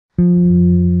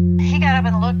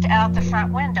looked out the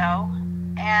front window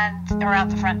or out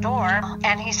the front door,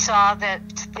 and he saw that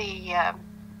the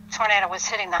tornado was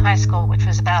hitting the high school, which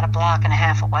was about a block and a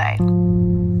half away.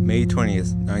 May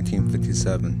 20th,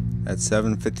 1957, at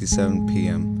 7:57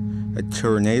 p.m., a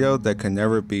tornado that can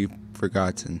never be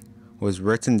forgotten was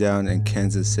written down in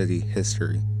Kansas City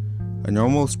history. A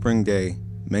normal spring day,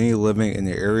 many living in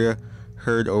the area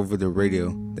heard over the radio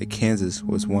that Kansas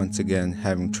was once again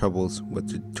having troubles with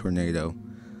the tornado.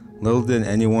 Little did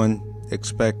anyone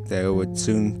expect that it would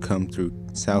soon come through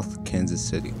South Kansas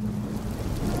City.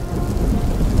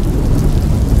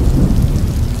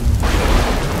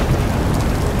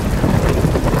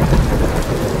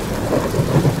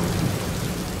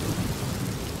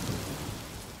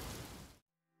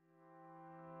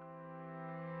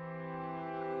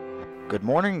 Good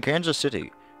morning, Kansas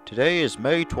City. Today is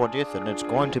May 20th and it's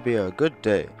going to be a good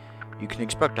day. You can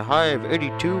expect a high of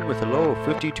 82 with a low of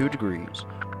 52 degrees.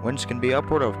 Winds can be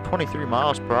upward of 23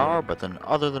 miles per hour, but then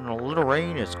other than a little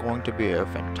rain, it's going to be a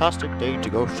fantastic day to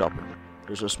go shopping.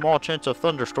 There's a small chance of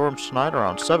thunderstorms tonight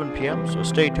around 7 p.m., so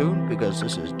stay tuned because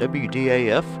this is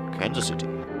WDAF Kansas City.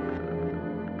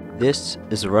 This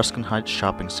is the Ruskin Heights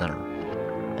Shopping Center,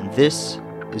 and this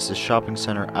is the shopping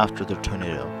center after the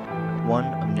tornado. One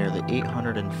of nearly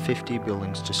 850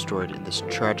 buildings destroyed in this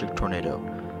tragic tornado.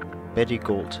 Betty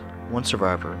Golt, one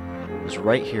survivor, was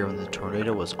right here when the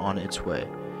tornado was on its way.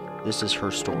 This is her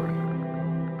story.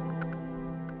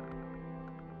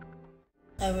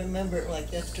 I remember it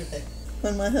like yesterday.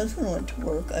 When my husband went to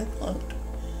work, I thought,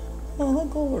 oh, I'll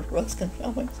go over to Ruskin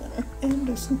Shopping Center and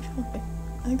do some shopping.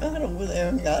 I got over there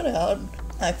and got out.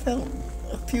 I felt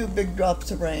a few big drops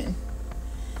of rain.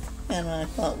 And I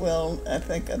thought, well, I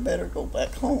think I better go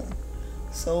back home.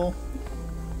 So,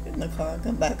 in the car, I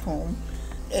come back home.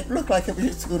 It looked like it was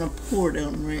just going to pour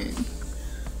down rain.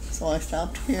 So I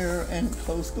stopped here and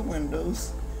closed the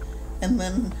windows. And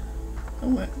then I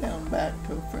went down back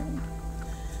to a friend.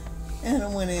 And I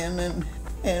went in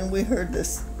and we heard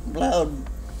this loud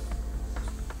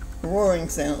roaring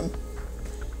sound.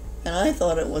 And I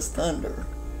thought it was thunder.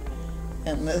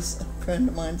 And this friend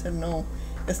of mine said, no,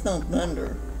 it's not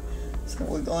thunder. So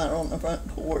we go out on the front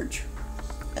porch,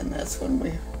 and that's when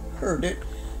we heard it,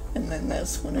 and then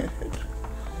that's when it hit.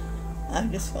 I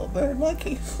just felt very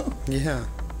lucky. Yeah,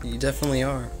 you definitely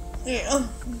are. Yeah,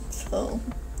 so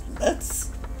that's,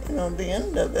 the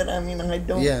end of it. I mean, I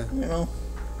don't,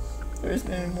 there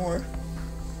isn't any more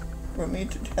for me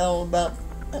to tell about.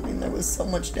 I mean, there was so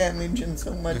much damage and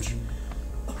so much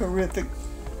horrific,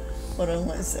 what do I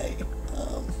want to say?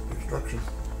 Destruction.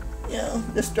 Yeah,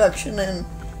 destruction, and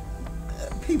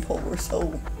people were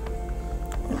so,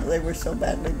 they were so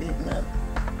badly beaten up.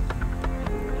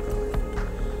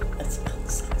 That's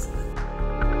nonsense.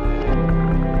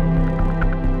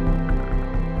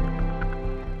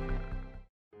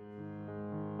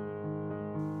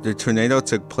 The tornado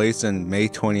took place on May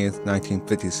 20th,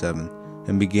 1957,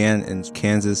 and began in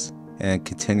Kansas and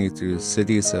continued through the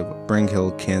cities of Spring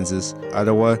Hill, Kansas,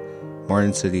 Ottawa,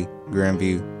 Martin City,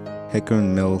 Grandview,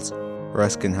 Hickman Mills,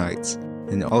 Ruskin Heights,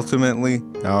 and ultimately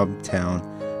Knob Town.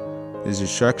 The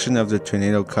destruction of the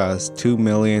tornado caused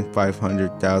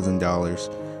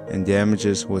 $2,500,000 in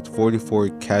damages, with 44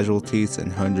 casualties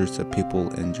and hundreds of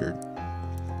people injured.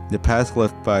 The path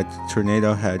left by the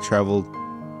tornado had traveled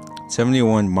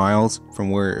 71 miles from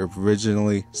where it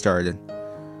originally started.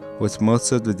 With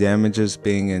most of the damages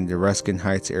being in the Ruskin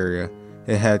Heights area,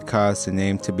 it had caused the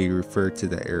name to be referred to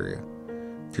the area.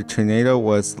 The tornado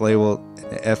was labeled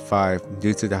an F5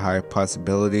 due to the high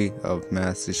possibility of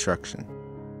mass destruction.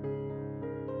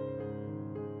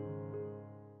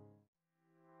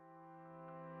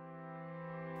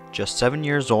 Just 7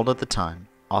 years old at the time,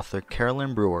 author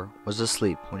Carolyn Brewer was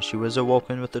asleep when she was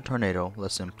awoken with the tornado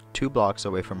less than 2 blocks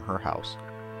away from her house.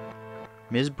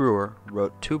 Ms. Brewer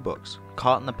wrote 2 books,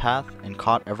 Caught in the Path and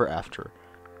Caught Ever After.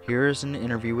 Here is an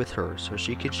interview with her so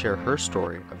she could share her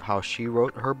story of how she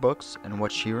wrote her books and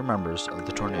what she remembers of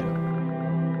the tornado.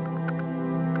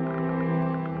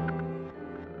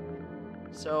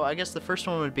 So I guess the first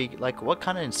one would be, what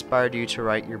kind of inspired you to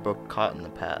write your book Caught in the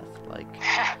Path?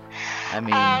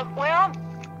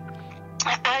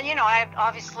 I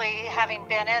obviously, having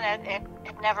been in it,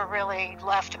 it never really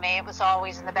left me. It was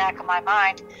always in the back of my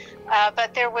mind.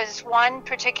 But there was one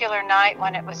particular night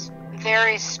when it was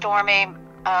very stormy.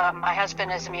 My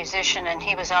husband is a musician, and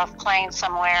he was off playing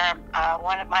somewhere.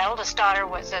 My oldest daughter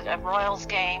was at a Royals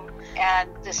game, and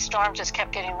the storm just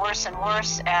kept getting worse and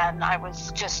worse, and I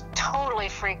was just totally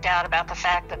freaked out about the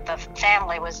fact that the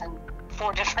family was in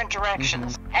 4 different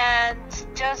directions. And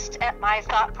just at my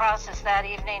thought process that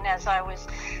evening as I was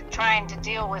trying to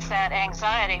deal with that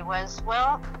anxiety was,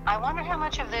 well, I wonder how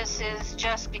much of this is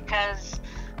just because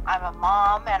I'm a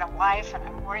mom and a wife and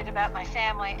I'm worried about my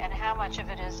family, and how much of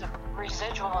it is a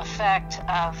residual effect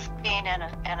of being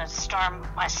in a storm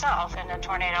myself, in a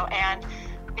tornado, and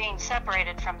being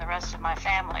separated from the rest of my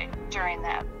family during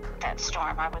that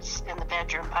storm. I was in the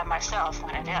bedroom by myself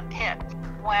when it hit.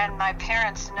 When my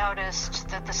parents noticed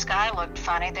that the sky looked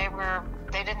funny, they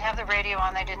didn't have the radio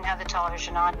on, they didn't have the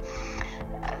television on.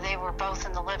 They were both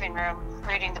in the living room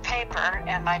reading the paper,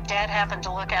 and my dad happened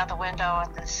to look out the window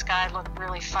and the sky looked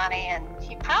really funny, and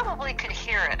he probably could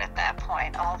hear it at that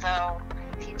point, although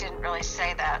he didn't really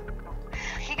say that.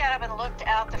 He got up and looked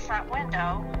out the front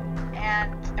window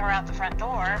or out the front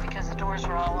door, because the doors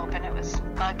were all open. It was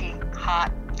muggy,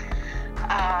 hot,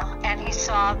 and he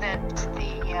saw that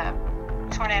the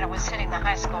tornado was hitting the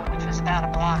high school, which was about a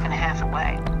block and a half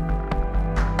away.